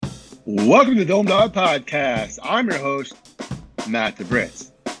Welcome to the Dawg Podcast. I'm your host, Matt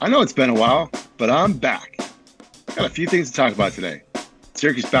DeBritz. I know it's been a while, but I'm back. Got a few things to talk about today.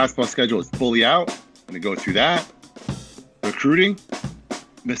 Syracuse basketball schedule is fully out. I'm going to go through that. Recruiting.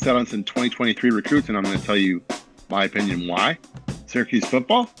 Missed out on some 2023 recruits, and I'm going to tell you my opinion why. Syracuse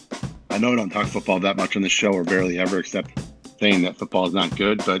football. I know I don't talk football that much on the show, or barely ever, except saying that football is not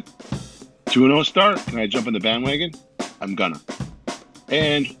good, but 2-0 start. Can I jump in the bandwagon? I'm gonna.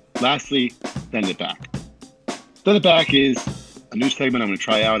 And lastly, Send It Back. Send It Back is a new segment I'm going to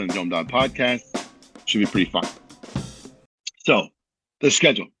try out on Dawg Podcast. Should be pretty fun. So, the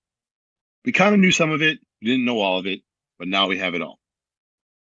schedule. We kind of knew some of it. We didn't know all of it, but now we have it all.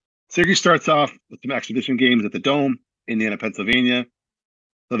 Syracuse starts off with some exhibition games at the Dome, Indiana, Pennsylvania,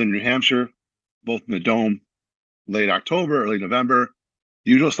 Southern New Hampshire, both in the Dome, late October, early November.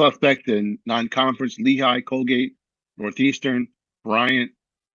 The usual suspects in non-conference, Lehigh, Colgate, Northeastern, Bryant,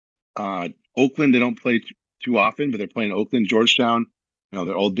 Oakland. They don't play too often, but they're playing Oakland, Georgetown,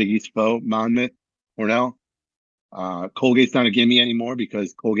 their old Big East foe, Monmouth, Cornell. Colgate's not a gimme anymore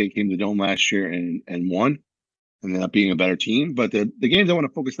because Colgate came to the Dome last year and won, and ended up being a better team. But the games I want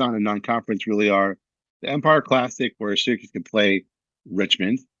to focus on in non-conference really are the Empire Classic, where Syracuse can play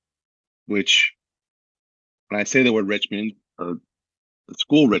Richmond, which, when I say the word Richmond, or the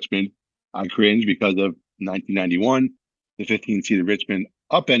school Richmond, I cringe because of 1991, the 15th seed of Richmond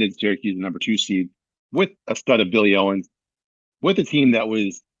upended Syracuse, the number 2 seed, with a stud of Billy Owens, with a team that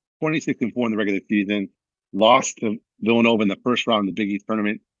was 26-4 in the regular season, lost to Villanova in the first round of the Big East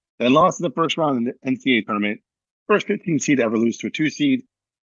tournament, then lost in the first round in the NCAA tournament. First 15 seed to ever lose to a 2 seed,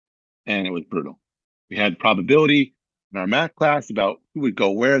 and it was brutal. We had probability in our math class about who would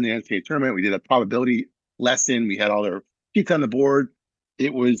go where in the NCAA tournament. We did a probability lesson. We had all their sheets on the board.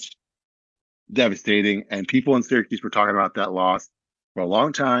 It was devastating, and people in Syracuse were talking about that loss for a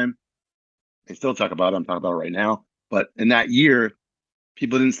long time. They still talk about it. I'm talking about it right now. But in that year,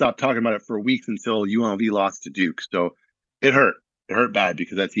 people didn't stop talking about it for weeks until UNLV lost to Duke. So it hurt. It hurt bad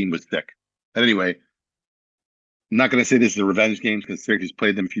because that team was sick. But anyway, I'm not going to say this is a revenge game because Syracuse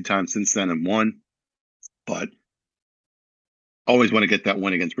played them a few times since then and won. But always want to get that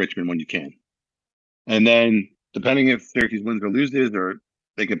win against Richmond when you can. And then, depending if Syracuse wins or loses, or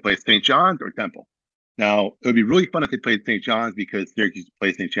they can play St. John's or Temple. Now, it would be really fun if they played St. John's because Syracuse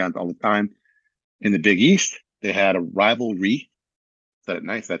plays St. John's all the time. In the Big East, they had a rivalry. Said it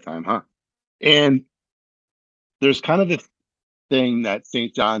nice that time, huh? And there's kind of this thing that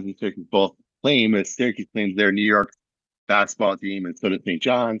St. John's and Syracuse both claim, as Syracuse claims their New York basketball team, and so does St.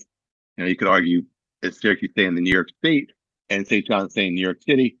 John's. You could argue, is Syracuse staying in the New York State and St. John's staying in New York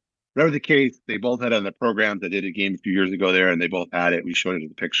City? Whatever the case, they both had it on the programs. I did a game a few years ago there, and they both had it. We showed it in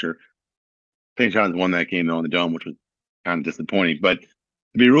the picture. St. John's won that game, though, in the Dome, which was kind of disappointing. But it'd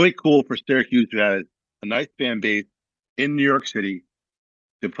be really cool for Syracuse to have a nice fan base in New York City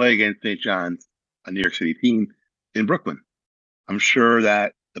to play against St. John's, a New York City team, in Brooklyn. I'm sure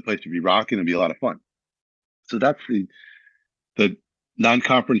that the place would be rocking and be a lot of fun. So that's the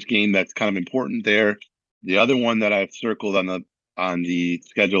non-conference game that's kind of important there. The other one that I've circled on the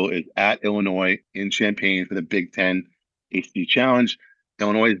schedule is at Illinois in Champaign for the Big Ten ACC Challenge.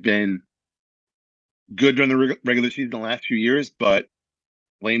 Illinois has been good during the regular season the last few years, but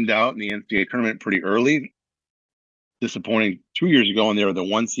flamed out in the NCAA tournament pretty early. Disappointing 2 years ago when they were the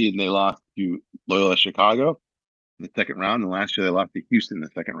 1 seed and they lost to Loyola Chicago in the second round. And last year they lost to Houston in the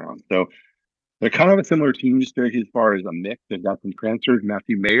second round. So they're kind of a similar team to Syracuse as far as a mix. They've got some transfers.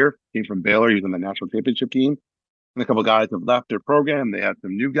 Matthew Mayer came from Baylor. He was on the national championship team. And a couple of guys have left their program. They have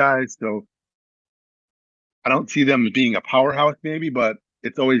some new guys. So I don't see them being a powerhouse maybe, but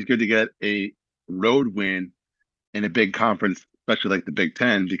it's always good to get a road win in a big conference, especially like the Big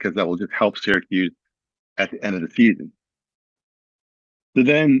Ten, because that will just help Syracuse at the end of the season. So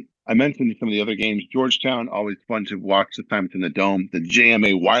then I mentioned some of the other games. Georgetown, always fun to watch the time it's in the Dome, the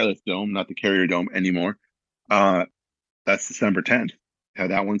JMA Wireless Dome, not the Carrier Dome anymore. That's December 10th. Have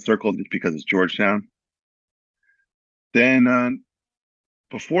that one circled just because it's Georgetown. Then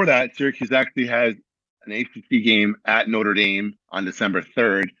before that, Syracuse actually has an ACC game at Notre Dame on December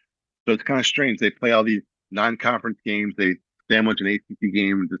 3rd. So it's kind of strange. They play all these non-conference games. They sandwich an ACC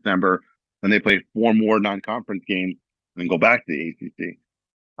game in December. Then they play 4 more non-conference games and then go back to the ACC.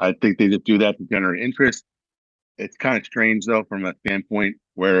 I think they just do that to generate interest. It's kind of strange, though, from a standpoint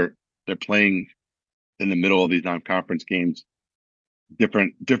where they're playing in the middle of these non-conference games.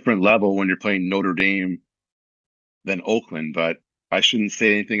 Different level when you're playing Notre Dame than Oakland, but I shouldn't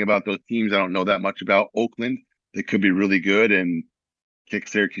say anything about those teams. I don't know that much about Oakland. They could be really good and kick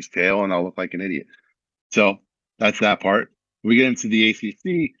Syracuse tail, and I'll look like an idiot. So that's that part. We get into the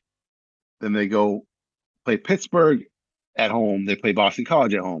ACC. Then they go play Pittsburgh at home. They play Boston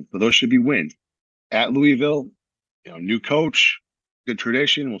College at home. So those should be wins. At Louisville, new coach, good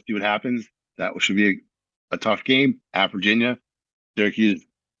tradition. We'll see what happens. That should be a tough game. At Virginia, Syracuse,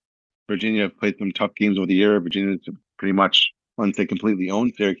 Virginia have played some tough games over the year. Virginia's pretty much, I wouldn't say completely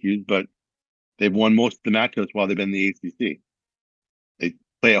owned Syracuse, but they've won most of the matchups while they've been in the ACC. They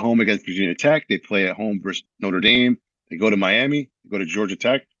play at home against Virginia Tech. They play at home versus Notre Dame. They go to Miami. They go to Georgia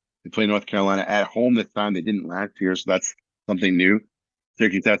Tech. They play North Carolina at home this time. They didn't last year, so that's something new.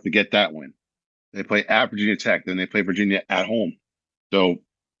 Syracuse has to get that win. They play at Virginia Tech. Then they play Virginia at home. So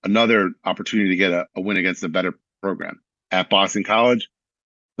another opportunity to get a win against a better program. At Boston College,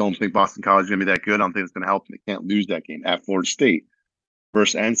 don't think Boston College is going to be that good. I don't think it's going to help them. They can't lose that game. At Florida State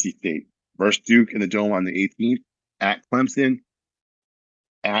versus NC State versus Duke in the Dome on the 18th. At Clemson,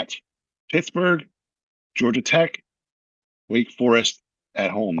 at Pittsburgh, Georgia Tech, Wake Forest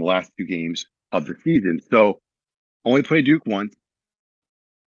at home, the last two games of the season. So only play Duke once.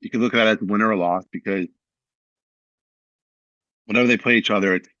 You can look at that as a win or a loss because whenever they play each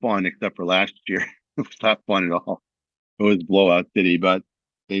other, it's fun, except for last year. It was not fun at all. It was blowout city, but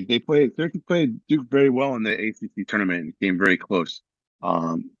Syracuse played Duke very well in the ACC tournament and came very close.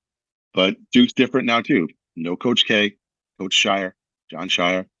 But Duke's different now too. No Coach K, Coach Shire, John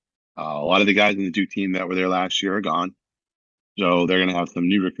Shire. A lot of the guys in the Duke team that were there last year are gone. So they're going to have some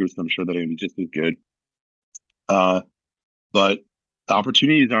new recruits. I'm sure they're going to be just as good. But the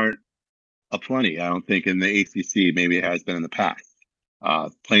opportunities aren't aplenty, I don't think, in the ACC. Maybe it has been in the past.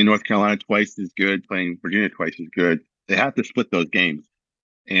 Playing North Carolina twice is good. Playing Virginia twice is good. They have to split those games.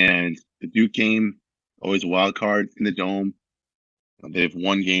 And the Duke game, always a wild card in the Dome. They've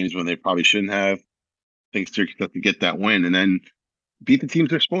won games when they probably shouldn't have. I think Syracuse has to get that win and then beat the teams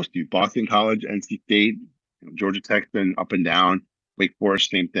they're supposed to. Boston College, NC State, Georgia Tech's been up and down. Wake Forest,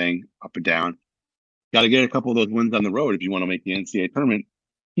 same thing, up and down. Got to get a couple of those wins on the road if you want to make the NCAA tournament.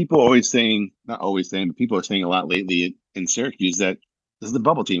 People are always saying, not always saying, but people are saying a lot lately in Syracuse that this is the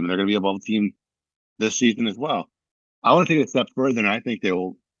bubble team, and they're going to be a bubble team this season as well. I want to take it a step further, and I think they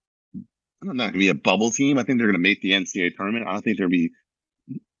will. I'm not going to be a bubble team. I think they're going to make the NCAA tournament. I don't think they'll be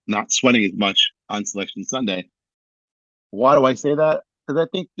not sweating as much on Selection Sunday. Why do I say that? Because I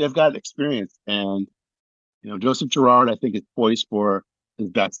think they've got experience, and Joseph Girard, I think, is poised for his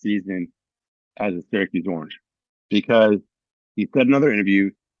best season as a Syracuse Orange, because he said in another interview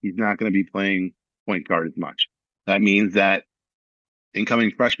he's not going to be playing point guard as much. That means that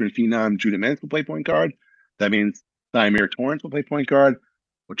incoming freshman phenom Judah Mintz will play point guard. That means Thymir Torrance will play point guard,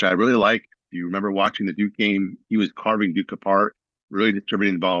 which I really like. If you remember watching the Duke game, he was carving Duke apart, really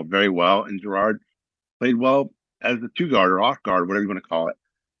distributing the ball very well, and Girard played well as a two guard or off guard, whatever you want to call it.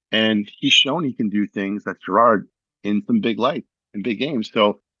 And he's shown he can do things, that's Girard, in some big lights and big games.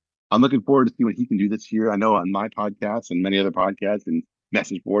 So I'm looking forward to see what he can do this year. I know on my podcast and many other podcasts and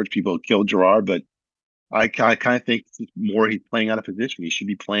message boards, people kill Girard, but I kind of think more he's playing out of position. He should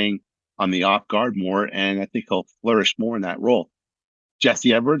be playing on the off guard more, and I think he'll flourish more in that role.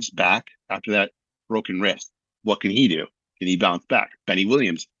 Jesse Edwards back after that broken wrist. What can he do? Can he bounce back? Benny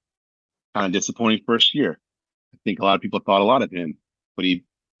Williams, kind of disappointing first year. I think a lot of people thought a lot of him, but he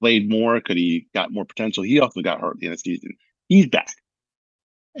played more. Could he got more potential? He also got hurt at the end of the season. He's back.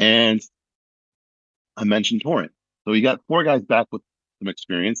 And I mentioned Torrance. So you got four guys back with some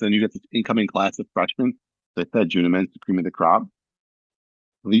experience, and you got the incoming class of freshmen. As I said, Judah Mintz, the cream of the crop.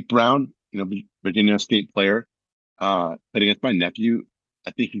 Leap Brown, Virginia State player, played against my nephew. I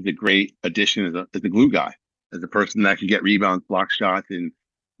think he's a great addition as a glue guy, as a person that can get rebounds, block shots, and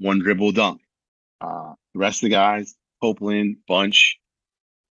one dribble dunk. The rest of the guys, Copeland, Bunch,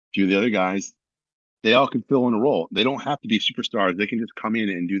 a few of the other guys, they all can fill in a role. They don't have to be superstars. They can just come in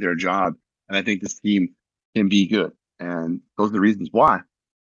and do their job. And I think this team can be good. And those are the reasons why.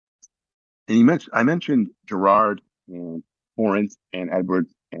 And I mentioned Girard and Torrance and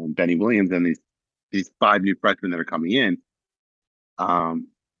Edwards and Benny Williams and these five new freshmen that are coming in.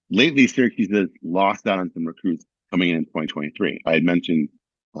 Lately, Syracuse has lost out on some recruits coming in 2023. I had mentioned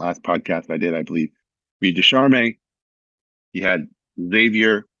the last podcast I did, I believe, Reed Descharme. He had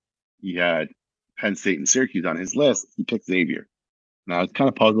Xavier. He had Penn State and Syracuse on his list. He picked Xavier. Now, I was kind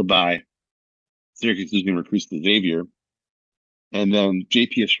of puzzled by Syracuse losing recruits to Xavier. And then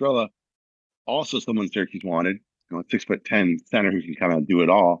J.P. Estrella, also someone Syracuse wanted, a 6'10" center who can kind of do it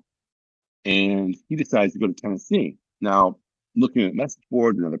all. And he decides to go to Tennessee. Now, looking at message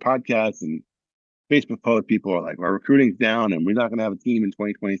boards and other podcasts and Facebook posts, people are like, our recruiting's down and we're not going to have a team in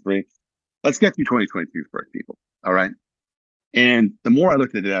 2023. Let's get through 2022 first, people. All right. And the more I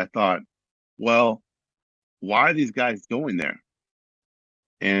looked at it, I thought, well, why are these guys going there?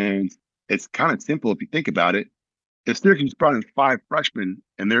 And it's kind of simple if you think about it. If Syracuse brought in 5 freshmen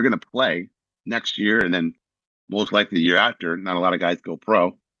and they're going to play next year and then most likely the year after, not a lot of guys go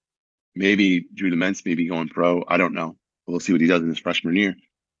pro. Maybe Drew Dements may be going pro. I don't know. We'll see what he does in his freshman year.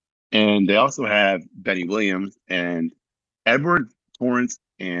 And they also have Benny Williams and Edwards, Torrance,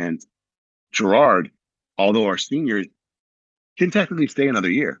 and Gerard, although our seniors can technically stay another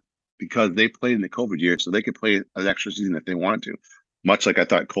year because they played in the COVID year, so they could play an extra season if they wanted to. Much like I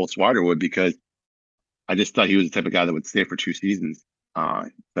thought Cole Swider would, because I just thought he was the type of guy that would stay for 2 seasons.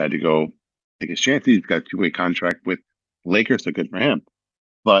 Had to go take his chances. He's got a 2-way contract with Lakers, so good for him.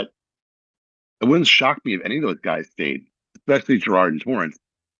 But it wouldn't shock me if any of those guys stayed, especially Gerard and Torrance.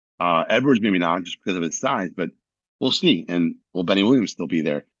 Edwards maybe not just because of his size, but we'll see. And will Benny Williams still be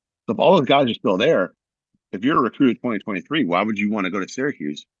there? So if all those guys are still there, if you're a recruit of 2023, why would you want to go to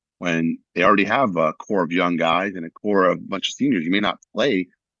Syracuse when they already have a core of young guys and a core of a bunch of seniors? You may not play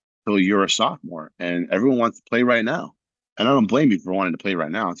till you're a sophomore, and everyone wants to play right now. And I don't blame you for wanting to play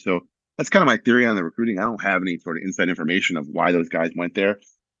right now. So that's kind of my theory on the recruiting. I don't have any sort of inside information of why those guys went there.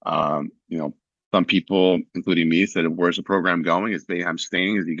 Some people, including me, said, "Where's the program going? Is Boeheim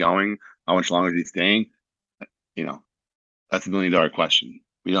staying? Is he going? How much longer is he staying?" That's $1 million question.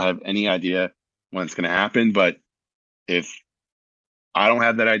 We don't have any idea when it's going to happen. But if I don't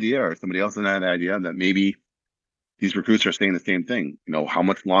have that idea, or somebody else doesn't have that idea, that maybe these recruits are saying the same thing. How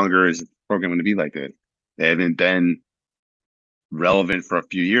much longer is the program going to be like this? They haven't been relevant for a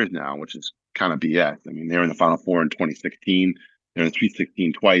few years now, which is kind of BS. I mean, they were in the Final Four in 2016. They're in the Sweet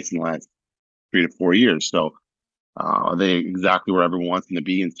 16 twice in the last 3 to 4 years. So are they exactly where everyone wants them to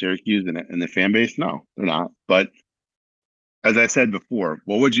be in Syracuse and the fan base? No, they're not. But as I said before,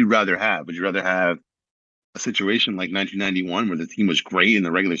 what would you rather have? Would you rather have a situation like 1991 where the team was great in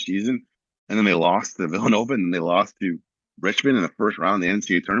the regular season and then they lost to Villanova and then they lost to Richmond in the first round of the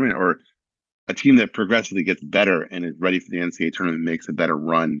NCAA tournament, or a team that progressively gets better and is ready for the NCAA tournament and makes a better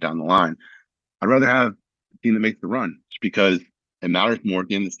run down the line? I'd rather have a team that makes the run just because it matters more at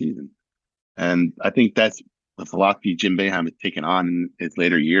the end of the season. And I think that's the philosophy Jim Boeheim has taken on in his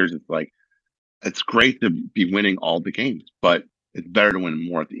later years. It's like, it's great to be winning all the games, but it's better to win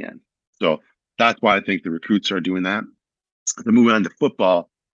more at the end. So that's why I think the recruits are doing that. So moving on to football.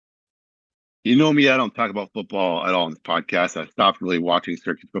 You know me, I don't talk about football at all on this podcast. I stopped really watching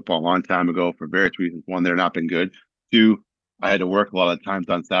Syracuse football a long time ago for various reasons. One, they're not been good. Two, I had to work a lot of times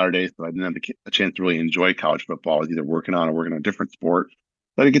on Saturdays, so I didn't have a chance to really enjoy college football. I was either working on a different sport,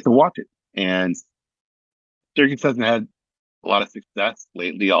 so I didn't get to watch it. And Syracuse hasn't had a lot of success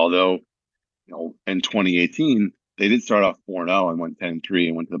lately, although in 2018, they did start off 4-0 and went 10-3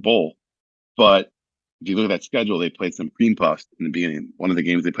 and went to the bowl. But if you look at that schedule, they played some cream puffs in the beginning. One of the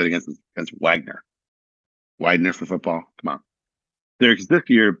games they played against was against Wagner. Wagner for football. Come on. Syracuse this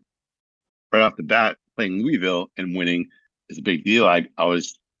year, right off the bat, playing Louisville and winning is a big deal. I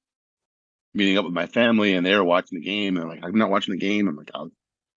was meeting up with my family and they were watching the game. And I'm not watching the game. I'm like, I was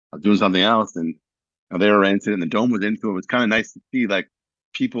doing something else. And they were into it and the Dome was into it. It was kind of nice to see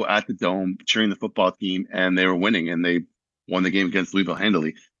people at the Dome cheering the football team, and they were winning, and they won the game against Louisville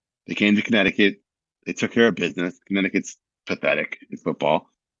handily. They came to Connecticut. They took care of business. Connecticut's pathetic in football.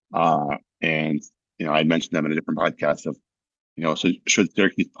 And I mentioned them in a different podcast of, so should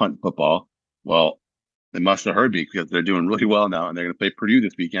Syracuse punt football? Well, they must have heard me because they're doing really well now, and they're going to play Purdue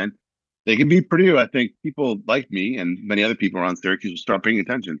this weekend. They can beat Purdue. I think people like me and many other people around Syracuse will start paying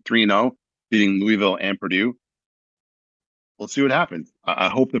attention. 3-0, beating Louisville and Purdue. We'll see what happens. I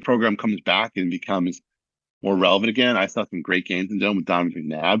hope the program comes back and becomes more relevant again. I saw some great games in Dome with Donovan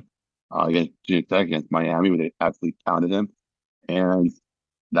McNabb against Virginia Tech, against Miami, where they absolutely pounded them. And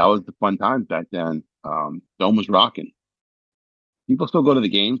that was the fun times back then. Dome was rocking. People still go to the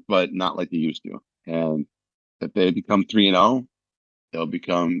games, but not like they used to. And if they become 3-0, they'll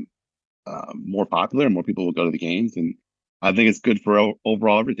become more popular and more people will go to the games. And I think it's good for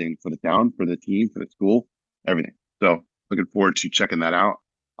overall everything, for the town, for the team, for the school, everything. So looking forward to checking that out.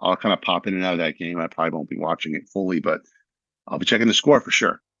 I'll kind of pop in and out of that game. I probably won't be watching it fully, but I'll be checking the score for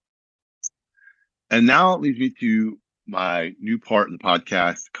sure. And now it leads me to my new part of the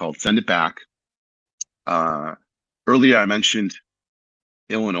podcast called Send It Back. Earlier, I mentioned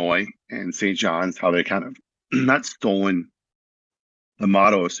Illinois and St. John's, how they kind of not stolen the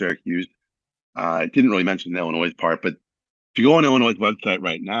motto of Syracuse. I didn't really mention the Illinois part, but if you go on Illinois' website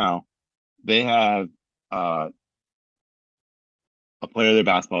right now, they have a player of their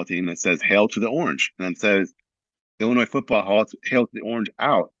basketball team that says "Hail to the Orange," and then says Illinois football "Hail to the Orange"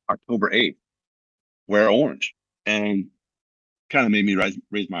 out October 8th. Wear orange, and kind of made me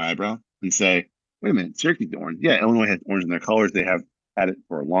raise my eyebrow and say, "Wait a minute, Syracuse orange? Yeah, Illinois has orange in their colors. They have had it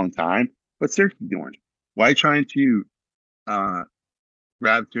for a long time. but Syracuse orange. Why trying to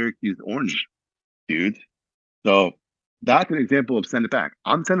grab Syracuse orange, dude? So that's an example of send it back.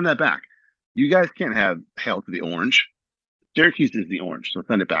 I'm sending that back. You guys can't have hail to the orange. Syracuse is the orange, so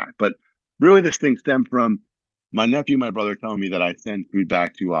send it back. But really, this thing stemmed from my nephew, my brother telling me that I send food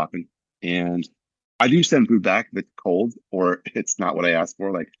back too often. And I do send food back if it's cold or it's not what I asked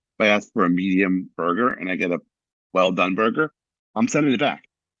for. Like if I ask for a medium burger and I get a well done burger, I'm sending it back.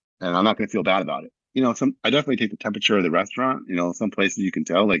 And I'm not going to feel bad about it. I definitely take the temperature of the restaurant. Some places you can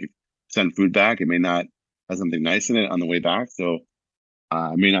tell, like if you send food back, it may not have something nice in it on the way back. So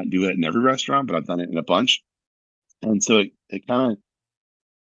I may not do it in every restaurant, but I've done it in a bunch. And so it kind of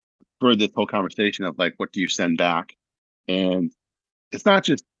spurred this whole conversation of like, what do you send back? And it's not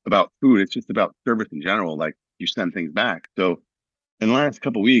just about food, it's just about service in general. Like you send things back. So in the last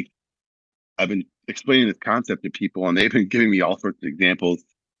couple of weeks, I've been explaining this concept to people and they've been giving me all sorts of examples.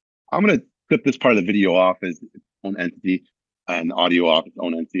 I'm going to clip this part of the video off as its own entity and audio off its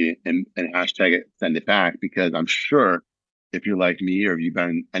own entity and hashtag it, send it back, because I'm sure if you're like me or if you've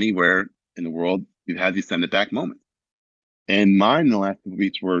been anywhere in the world, you've had these send it back moments. And mine in the last couple of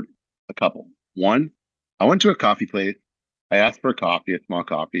weeks were a couple. One, I went to a coffee place. I asked for a coffee, a small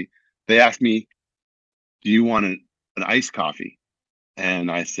coffee. They asked me, do you want an iced coffee?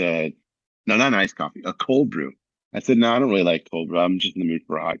 And I said, no, not an iced coffee, a cold brew. I said, no, I don't really like cold brew. I'm just in the mood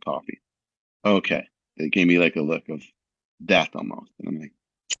for a hot coffee. Okay. They gave me like a look of death almost. And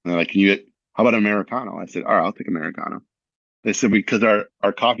they're like, how about Americano? I said, all right, I'll take Americano. They said, because our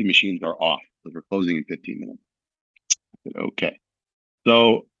coffee machines are off because we're closing in 15 minutes. I said, okay.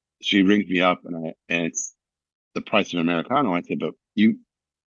 So she rings me up and it's the price of an Americano. I said, but you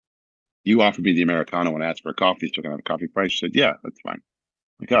offered me the Americano and asked for a coffee, so I can have a coffee price. She said, yeah, that's fine.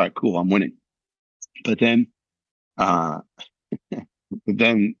 I'm like, all right, cool, I'm winning. But then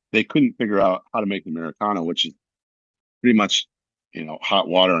they couldn't figure out how to make the Americano, which is pretty much, hot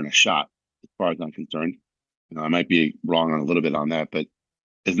water and a shot, as far as I'm concerned. I might be wrong on a little bit on that, but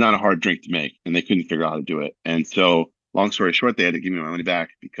it's not a hard drink to make, and they couldn't figure out how to do it. And so, long story short, they had to give me my money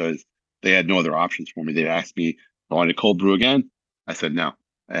back because they had no other options for me. They asked me if I wanted cold brew again. I said no,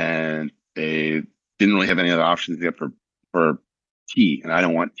 and they didn't really have any other options except for tea, and I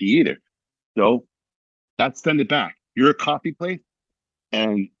don't want tea either. So that's send it back. You're a coffee place,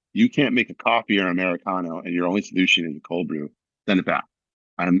 and you can't make a coffee or Americano, and your only solution is a cold brew. Send it back.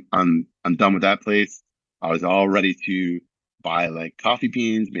 I'm done with that place. I was all ready to buy like coffee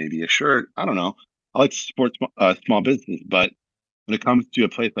beans, maybe a shirt. I don't know. I like to support small business, but when it comes to a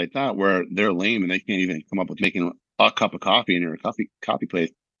place like that where they're lame and they can't even come up with making a cup of coffee and you're a coffee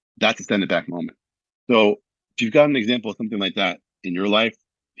place, that's a send it back moment. So if you've got an example of something like that in your life,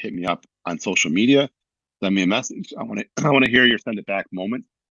 hit me up on social media, send me a message. I want to hear your send it back moment.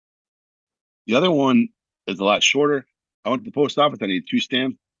 The other one is a lot shorter. I went to the post office. I needed 2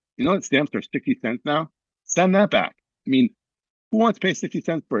 stamps. You know that stamps are 60 cents now? Send that back. I mean, who wants to pay 60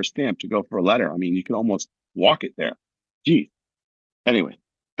 cents for a stamp to go for a letter? I mean, you can almost walk it there. Geez. Anyway,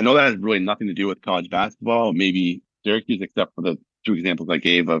 I know that has really nothing to do with college basketball, maybe Syracuse, except for the 2 examples I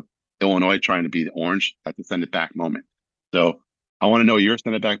gave of Illinois trying to be the orange. That's a send it back moment. So I want to know your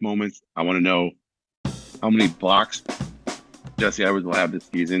send it back moments. I want to know how many blocks Jesse Edwards will have this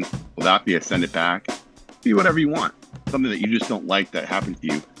season. Will that be a send it back? Be whatever you want. Something that you just don't like that happened to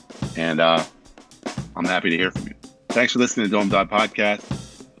you. And I'm happy to hear from you. Thanks for listening to Dawg Podcast.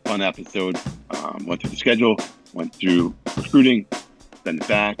 Fun episode. Went through the schedule, went through recruiting, send it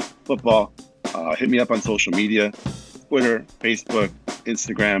back, football. Hit me up on social media, Twitter, Facebook,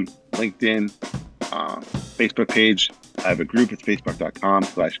 Instagram, LinkedIn, Facebook page. I have a group. It's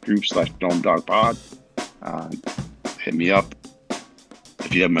facebook.com/group/DawgPod. Hit me up.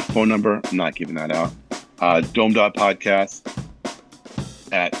 If you have my phone number, I'm not giving that out. Dawg.podcast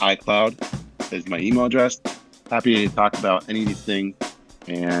at iCloud is my email address. Happy to talk about any of these things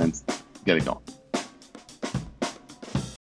and get it going.